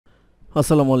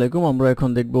আসসালামু আলাইকুম। আমরা এখন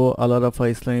দেখব আল-আরাফা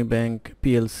ইসলামী ব্যাংক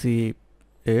পিএলসি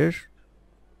এর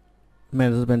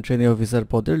ম্যানেজমেন্ট ট্রেনি অফিসার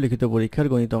পদের লিখিত পরীক্ষার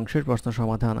গণিত অংশের প্রশ্ন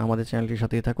সমাধান। আমাদের চ্যানেলটির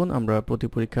সাথেই থাকুন। আমরা প্রতি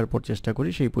পরীক্ষার পর চেষ্টা করি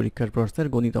সেই পরীক্ষার প্রশ্নের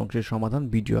গণিত অংশের সমাধান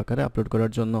ভিডিও আকারে আপলোড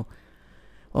করার জন্য।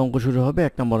 অঙ্ক শুরু হবে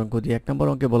 1 নম্বর অঙ্ক দিয়ে। 1 নম্বর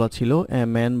অঙ্কে বলা ছিল a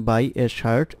man by A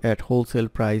shirt at wholesale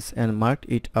price and marked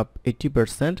it up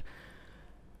 80%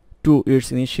 to its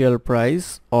initial price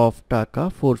of taka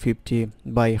 450.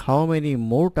 By how many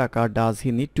more taka does he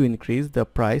need to increase the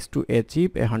price to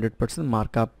achieve a 100%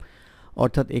 markup?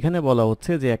 অর্থাৎ এখানে বলা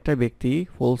হচ্ছে যে একটা ব্যক্তি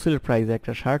wholesale প্রাইসে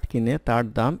একটা shirt কিনে তার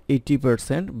দাম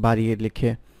 80% বাড়িয়ে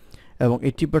লিখে, এবং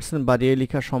 80% বাড়িয়ে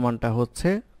লেখা সমানটা হচ্ছে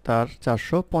তার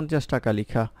 450 টাকা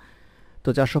লেখা। তো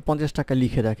 450 টাকা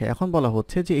লিখে রাখে। এখন বলা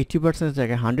হচ্ছে যে 80%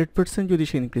 জায়গায় 100% যদি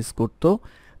সে ইনক্রিজ করতো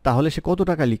তাহলে সে কত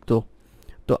টাকা লিখতো।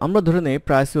 তো আমরা ধরে নেই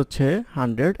প্রাইস হচ্ছে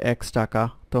 100x টাকা।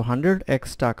 তো 100x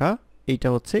টাকা এইটা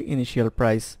হচ্ছে ইনিশিয়াল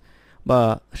প্রাইস বা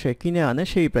সে কিনে আনে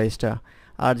সেই প্রাইসটা।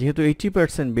 আর যেহেতু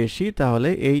 80% বেশি তাহলে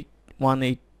এই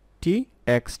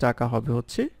 180x টাকা হবে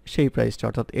হচ্ছে সেই প্রাইসটা,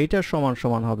 অর্থাৎ এইটার সমান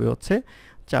সমান হবে হচ্ছে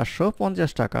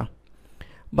 450 টাকা।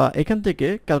 বা এখান থেকে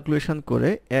ক্যালকুলেশন করে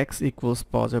x ইকুয়ালস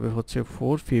পাওয়া যাবে হচ্ছে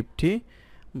 450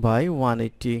 বাই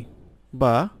 180,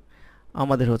 বা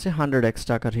আমাদের হচ্ছে 100x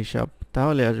টাকার হিসাব।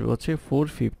 তাহলে আসবে হচ্ছে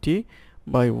 450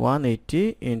 বাই 180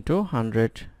 ইন্টু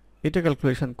 100। এটা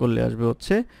ক্যালকুলেশন করলে আসবে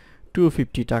হচ্ছে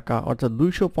 250 টাকা, অর্থাৎ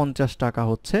 250 টাকা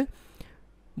হচ্ছে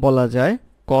বলা যায়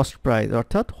কস্ট প্রাইস,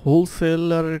 অর্থাৎ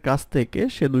হোলসেলারের কাছ থেকে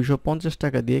সে 250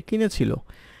 টাকা দিয়ে কিনেছিল।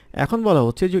 এখন বলা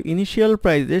হচ্ছে যে ইনিশিয়াল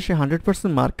প্রাইসে সে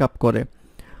 100% মার্কআপ করে,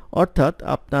 অর্থাৎ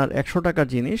আপনার 100 টাকার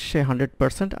জিনিস সে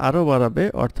 100% আরও বাড়াবে,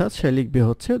 অর্থাৎ সে লিখবে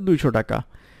হচ্ছে 200 টাকা।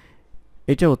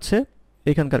 এটা হচ্ছে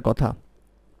এখানকার কথা।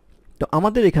 তো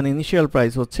আমাদের এখানে ইনিশিয়াল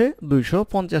প্রাইস হচ্ছে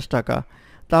 250 টাকা,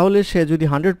 তাহলে সে যদি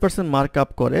 100% মার্কআপ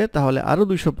করে তাহলে আরও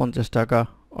 250 টাকা,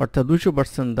 অর্থাৎ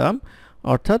 200% দাম,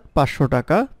 অর্থাৎ 500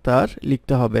 টাকা তার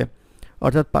লিখতে হবে,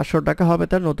 অর্থাৎ 500 টাকা হবে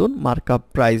তার নতুন মার্কআপ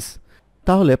প্রাইস।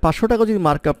 তাহলে 500 টাকা যদি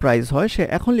মার্কআপ প্রাইস হয় সে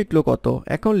এখন লিখলো কত?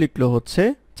 এখন লিখলো হচ্ছে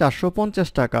 450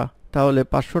 টাকা। তাহলে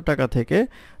 500 টাকা থেকে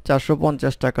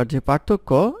 450 টাকার যে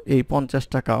পার্থক্য, এই 50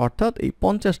 টাকা, অর্থাৎ এই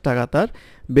 50 টাকা তার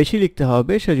বেশি লিখতে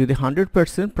হবে সে যদি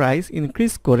 100% প্রাইস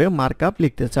ইনক্রিজ করে মার্কআপ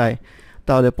লিখতে চায়।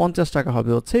 তাহলে 50 টাকা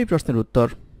হবে হচ্ছে এই প্রশ্নের উত্তর।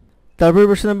 তারপরে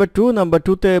প্রশ্ন নাম্বার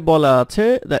 2তে বলা আছে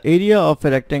the area of A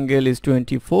rectangle is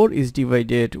 24 is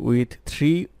divided with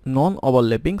 3 non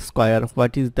overlapping square.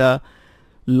 What is the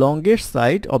longest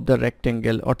side of the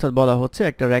rectangle? অর্থাৎ বলা হচ্ছে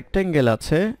একটা রেক্ট্যাঙ্গেল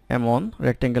আছে, এমন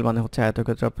রেক্ট্যাঙ্গেল মানে হচ্ছে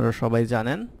আয়তক্ষেত্র, আপনারা সবাই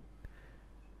জানেন,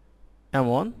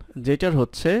 এমন যেটার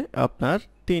হচ্ছে আপনার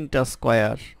 3টা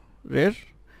স্কোয়ারের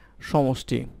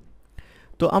সমষ্টি।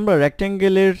 তো আমরা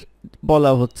রেক্ট্যাঙ্গেলের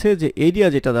বলা হচ্ছে যে এরিয়া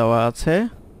যেটা দেওয়া আছে,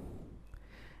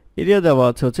 এরিয়া দেওয়া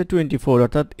আছে হচ্ছে 24,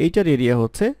 অর্থাৎ এইটার এরিয়া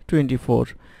হচ্ছে 24।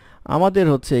 আমাদের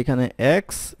হচ্ছে এখানে x,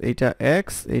 এটা x,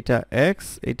 এটা x,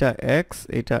 এটা x,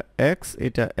 এটা x,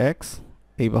 এটা x,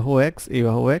 এই বাহু x, এই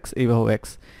বাহু x, এই বাহু x।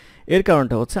 এর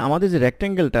কারণটা হচ্ছে আমাদের যে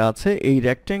রেক্ট্যাঙ্গেলটা আছে এই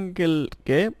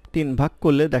রেক্ট্যাঙ্গেলকে 3 ভাগ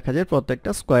করলে দেখা যায়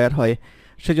প্রত্যেকটা স্কোয়ার হয়,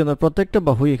 সেজন্য প্রত্যেকটা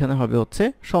বাহুই এখানে হবে হচ্ছে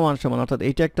সমান সমান, অর্থাৎ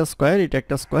এইটা একটা স্কোয়ার, এটা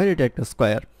একটা স্কোয়ার, এটা একটা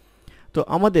স্কোয়ার। তো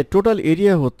আমাদের টোটাল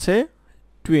এরিয়া হচ্ছে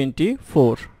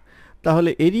 24। তাহলে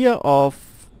এরিয়া অফ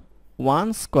 1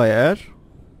 স্কোয়ার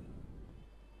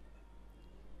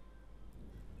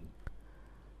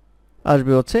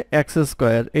আসবে হচ্ছে এক্স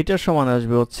স্কোয়ার, এটার সমান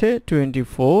আসবে হচ্ছে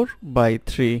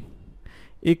 24/3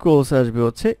 ইকুয়ালস আসবে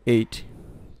হচ্ছে 8।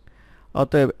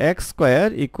 অতএব এক্স স্কোয়ার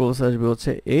ইকুয়ালস আসবে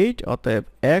হচ্ছে 8। অতএব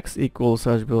এক্স ইকুয়ালস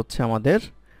আসবে হচ্ছে আমাদের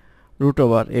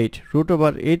 √8।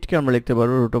 √8কে আমরা লিখতে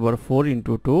পারবো √4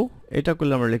 ইন্টু 2। এটা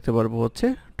করলে আমরা লিখতে পারবো হচ্ছে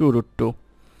 2√2,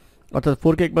 অর্থাৎ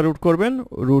 4কে একবার রুট করবেন,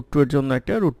 √2 এর জন্য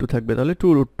একটা √2 থাকবে, তাহলে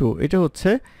 2√2। এটা হচ্ছে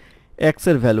এক্স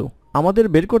এর ভ্যালু। আমাদের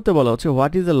বের করতে বলা হচ্ছে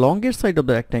what is the longest side of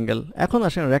the rectangle. এখন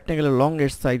আসেন রেক্ট্যাঙ্গেলের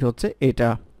লংগেস্ট সাইড হচ্ছে এটা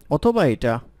অথবা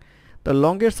এটা। তো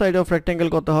লংগেস্ট সাইড অফ রেক্ট্যাঙ্গেল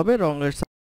কত হবে? লংগেস্ট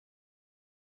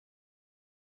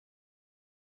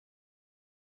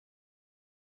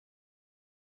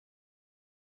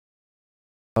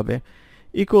হবে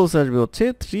ইকুয়ালস আসবে হচ্ছে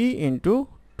 3 ইন্টু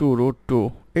 2√2,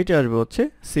 এটা আসবে হচ্ছে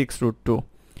 6√2,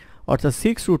 অর্থাৎ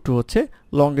 6√2 হচ্ছে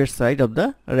longest side of the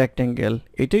rectangle.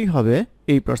 এটাই হবে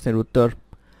এই প্রশ্নের উত্তর।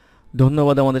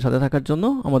 ধন্যবাদ আমাদের সাথে থাকার জন্য।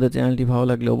 আমাদের চ্যানেলটি ভালো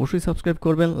লাগলে অবশ্যই সাবস্ক্রাইব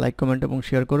করবেন, লাইক, কমেন্ট এবং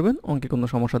শেয়ার করবেন। অঙ্কে কোনো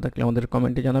সমস্যা থাকলে আমাদের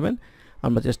কমেন্টে জানাবেন,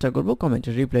 আমরা চেষ্টা করব কমেন্টে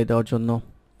রিপ্লাই দেওয়ার জন্য।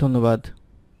 ধন্যবাদ।